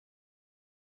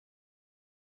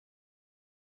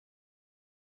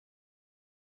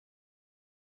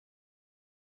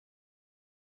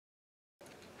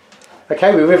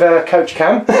Okay, we're with Coach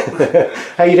Cam.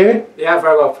 How you doing? Yeah,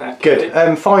 very well, thank you.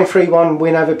 Good. Fine 3-1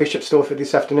 win over Bishop Stortford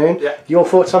this afternoon. Yeah. Your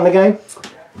thoughts on the game?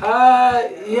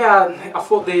 Yeah, I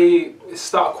thought it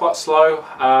started quite slow.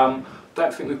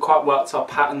 Don't think we quite worked our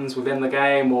patterns within the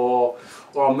game or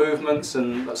our movements,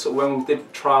 and sort of when we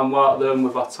did try and work them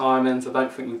with our timings, I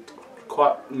don't think we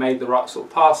quite made the right sort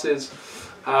of passes.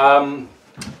 And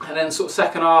then sort of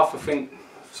second half, I think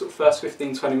sort of first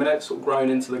 15-20 minutes sort of grown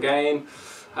into the game.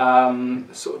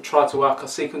 Sort of tried to work our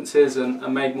sequences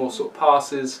and made more sort of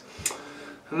passes.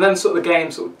 And then sort of the game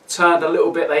sort of turned a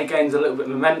little bit, they gained a little bit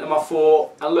of momentum, I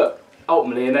thought. And look,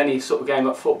 ultimately in any sort of game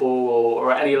at football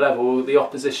or at any level, the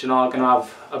opposition are going to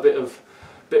have a bit of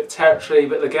territory,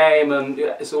 but the game, and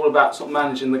it's all about sort of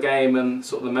managing the game and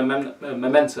sort of the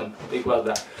momentum, big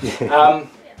word there.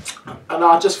 And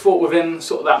I just thought within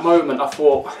sort of that moment, I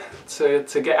thought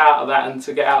to get out of that and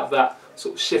to get out of that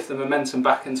sort of shift the momentum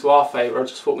back into our favour, I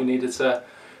just thought we needed to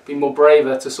be more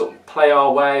braver to sort of play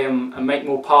our way and make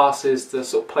more passes to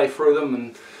sort of play through them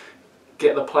and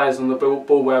get the players on the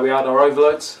ball where we had our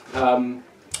overloads. I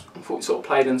thought we sort of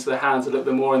played into their hands a little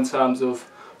bit more in terms of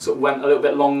sort of went a little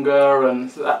bit longer,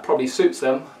 and that probably suits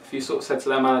them. If you sort of said to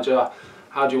their manager,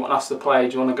 how do you want us to play?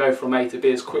 Do you want to go from A to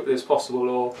B as quickly as possible,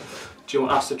 or do you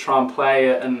want us to try and play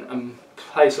it and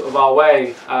play sort of our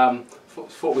way?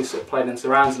 Thought we sort of played into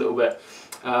their hands a little bit.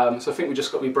 So I think we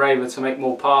just got to be braver to make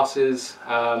more passes,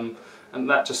 and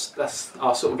that's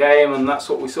our sort of game, and that's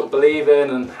what we sort of believe in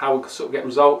and how we sort of get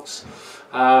results.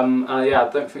 Yeah, I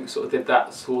don't think we sort of did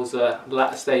that towards the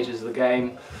latter stages of the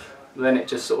game. Then it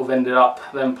just sort of ended up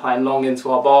then playing long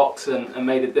into our box and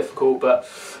made it difficult. But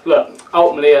look,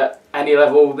 ultimately at any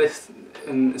level, this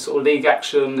in sort of league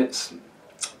action, it's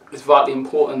vitally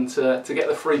important to get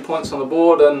the 3 points on the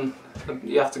board, and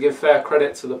you have to give fair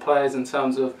credit to the players in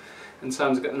terms of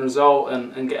getting the result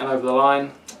and getting over the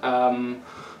line.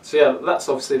 So yeah, that's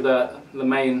obviously the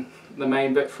main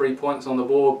bit, 3 points on the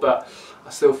board, but I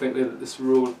still think that this is a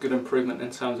real good improvement in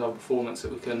terms of our performance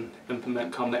that we can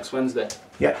implement come next Wednesday.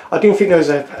 Yeah, I didn't think there was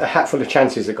a hatful of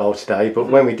chances at goal today, but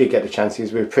when we did get the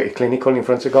chances, we were pretty clinical in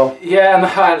front of goal. Yeah, and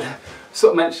I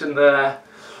sort of mentioned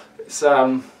it's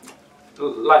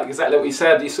like exactly what you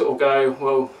said. You sort of go,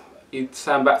 well, you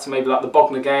stand back to maybe like the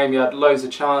Bognor game, you had loads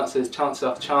of chances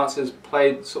after chances,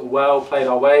 played sort of well, played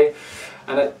our way,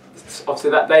 and obviously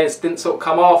that day it didn't sort of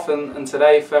come off, and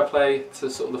today fair play to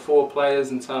sort of the forward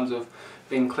players in terms of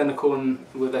being clinical and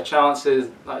with their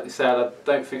chances. Like you said, I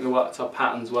don't think they worked our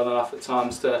patterns well enough at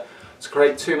times to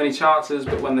create too many chances,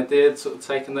 but when they did, sort of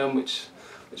taking them, which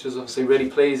was obviously really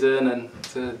pleasing, and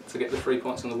to get the 3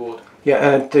 points on the board.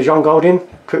 Yeah, John Golding,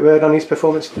 quick word on his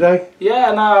performance today?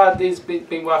 Yeah, no, he's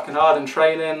been working hard in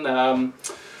training.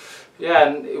 Yeah,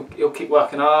 and he'll keep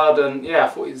working hard, and yeah, I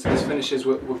thought his finishes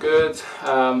were good.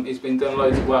 He's been doing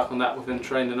loads of work on that within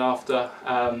training after,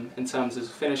 in terms of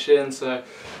finishing, so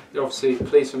you're obviously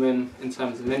pleased with him in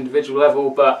terms of an individual level,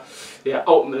 but yeah,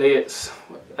 ultimately it's,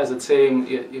 as a team,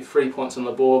 you're 3 points on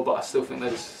the board, but I still think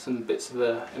there's some bits of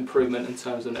improvement in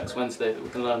terms of next Wednesday that we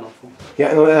can learn from. Yeah,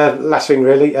 and last thing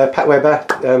really, Pat Webber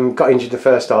got injured the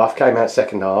first half, came out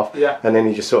second half, yeah, and then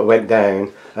he just sort of went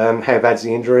down. How bad's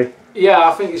the injury? Yeah,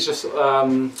 I think he's just sort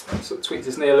of tweaked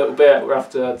his knee a little bit. We'll have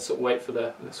to sort of wait for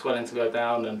the swelling to go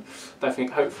down, and I don't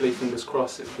think, hopefully, fingers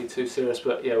crossed, it'll be too serious.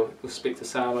 But yeah, we'll speak to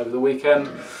Sam over the weekend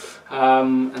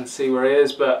and see where he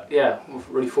is. But yeah, we're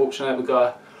really fortunate. We've got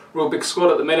a real big squad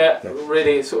at the minute.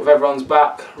 Really, sort of everyone's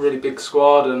back. Really big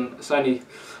squad, and it's only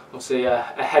obviously a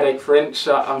headache for Inch,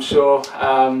 I'm sure,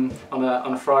 on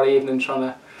a Friday evening trying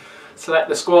to select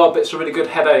the squad, but it's a really good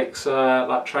headache. So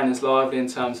like training's lively in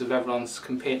terms of everyone's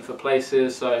competing for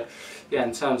places. So yeah,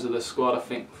 in terms of the squad, I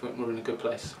think we're in a good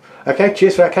place. Okay,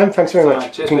 cheers for that, Cam. Thanks very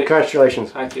much. Cheers, congratulations.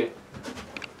 Pete. Thank you.